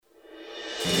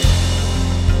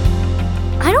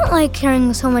don't like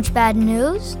hearing so much bad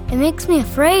news. It makes me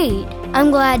afraid.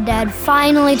 I'm glad Dad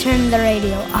finally turned the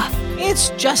radio off.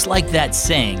 It's just like that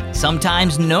saying,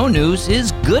 sometimes no news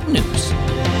is good news.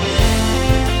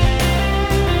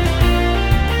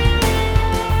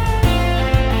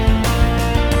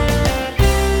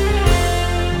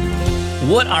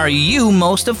 What are you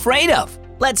most afraid of?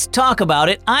 Let's talk about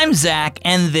it. I'm Zach,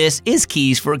 and this is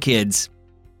Keys for Kids.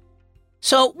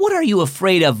 So, what are you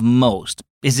afraid of most?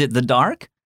 Is it the dark?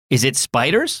 Is it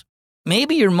spiders?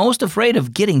 Maybe you're most afraid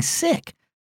of getting sick.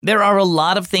 There are a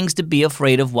lot of things to be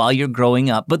afraid of while you're growing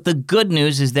up, but the good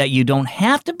news is that you don't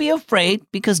have to be afraid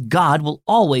because God will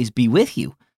always be with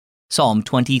you. Psalm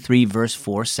 23 verse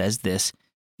 4 says this,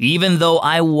 "Even though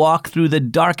I walk through the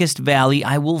darkest valley,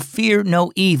 I will fear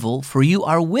no evil, for you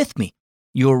are with me.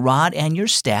 Your rod and your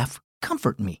staff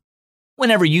comfort me."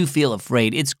 Whenever you feel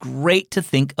afraid, it's great to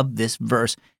think of this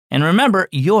verse. And remember,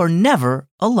 you're never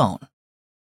alone.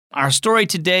 Our story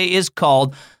today is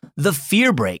called The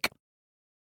Fear Break.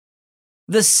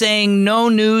 The saying, "No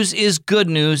news is good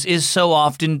news," is so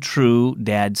often true,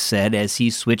 Dad said as he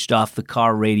switched off the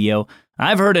car radio.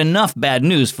 "I've heard enough bad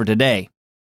news for today."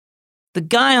 The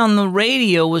guy on the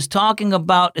radio was talking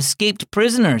about escaped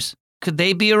prisoners. Could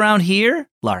they be around here?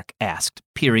 Lark asked,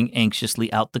 peering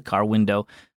anxiously out the car window.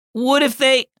 "What if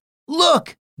they—"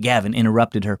 "Look!" Gavin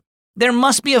interrupted her. "There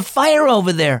must be a fire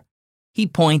over there." He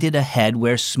pointed ahead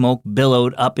where smoke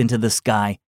billowed up into the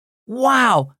sky.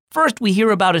 "Wow! First we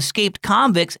hear about escaped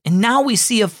convicts, and now we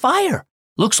see a fire.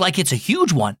 Looks like it's a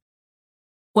huge one."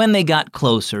 When they got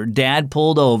closer, Dad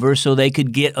pulled over so they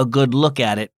could get a good look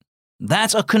at it.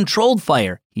 "That's a controlled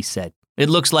fire," he said. "It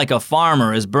looks like a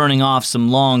farmer is burning off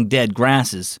some long dead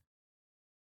grasses."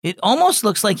 "It almost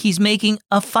looks like he's making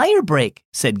a fire break,"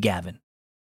 said Gavin.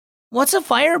 "What's a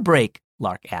fire break?"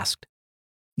 Lark asked.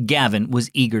 Gavin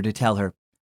was eager to tell her.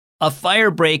 "A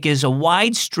fire break is a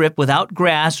wide strip without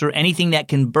grass or anything that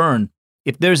can burn.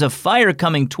 If there's a fire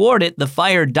coming toward it, the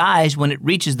fire dies when it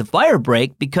reaches the fire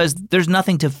break because there's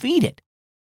nothing to feed it."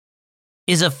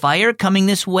 "Is a fire coming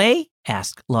this way?"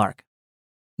 asked Lark.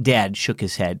 Dad shook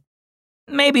his head.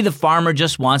 "Maybe the farmer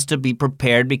just wants to be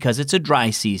prepared because it's a dry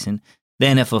season.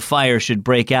 Then if a fire should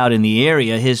break out in the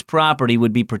area, his property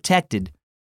would be protected."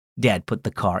 Dad put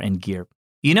the car in gear.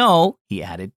 "You know," he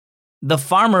added, "the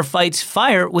farmer fights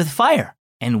fire with fire,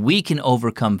 and we can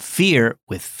overcome fear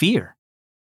with fear."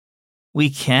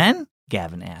 "We can?"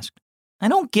 Gavin asked. "I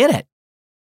don't get it."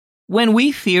 "When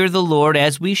we fear the Lord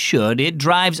as we should, it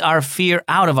drives our fear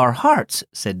out of our hearts,"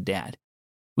 said Dad.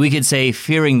 "We could say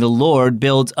fearing the Lord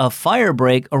builds a fire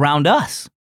break around us."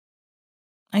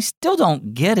 "I still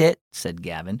don't get it," said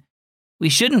Gavin. "We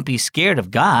shouldn't be scared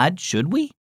of God, should we?"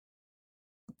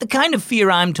 "The kind of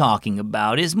fear I'm talking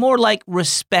about is more like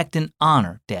respect and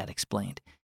honor," Dad explained.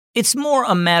 "It's more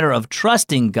a matter of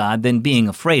trusting God than being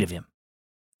afraid of Him."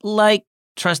 "Like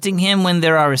trusting Him when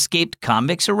there are escaped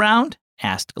convicts around?"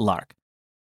 asked Lark.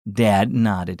 Dad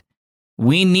nodded.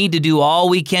 "We need to do all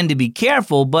we can to be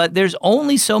careful, but there's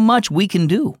only so much we can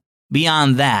do.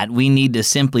 Beyond that, we need to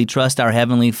simply trust our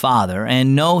Heavenly Father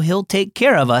and know He'll take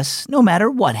care of us no matter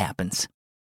what happens."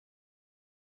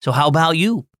 So how about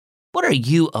you? What are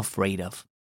you afraid of?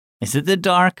 Is it the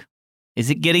dark? Is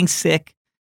it getting sick?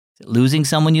 Is it losing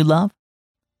someone you love?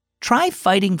 Try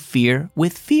fighting fear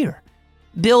with fear.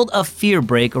 Build a fear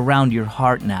break around your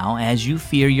heart now as you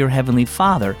fear your Heavenly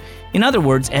Father. In other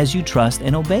words, as you trust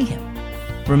and obey Him.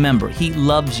 Remember, He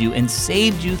loves you and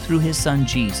saved you through His Son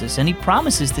Jesus, and He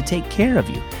promises to take care of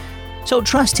you. So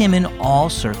trust Him in all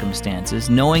circumstances,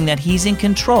 knowing that He's in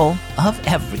control of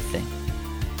everything.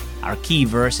 Our key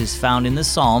verse is found in the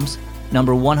Psalms,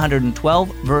 number 112,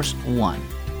 verse 1.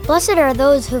 "Blessed are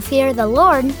those who fear the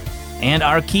Lord." And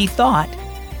our key thought,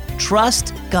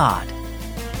 trust God.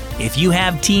 If you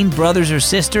have teen brothers or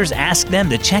sisters, ask them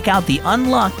to check out the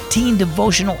Unlocked Teen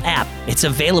Devotional app. It's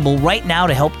available right now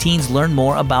to help teens learn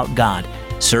more about God.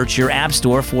 Search your app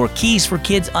store for Keys for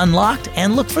Kids Unlocked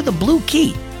and look for the blue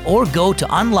key, or go to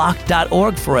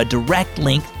unlocked.org for a direct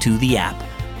link to the app.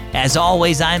 As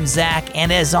always, I'm Zach,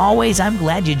 and as always, I'm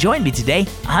glad you joined me today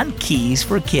on Keys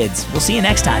for Kids. We'll see you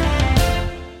next time.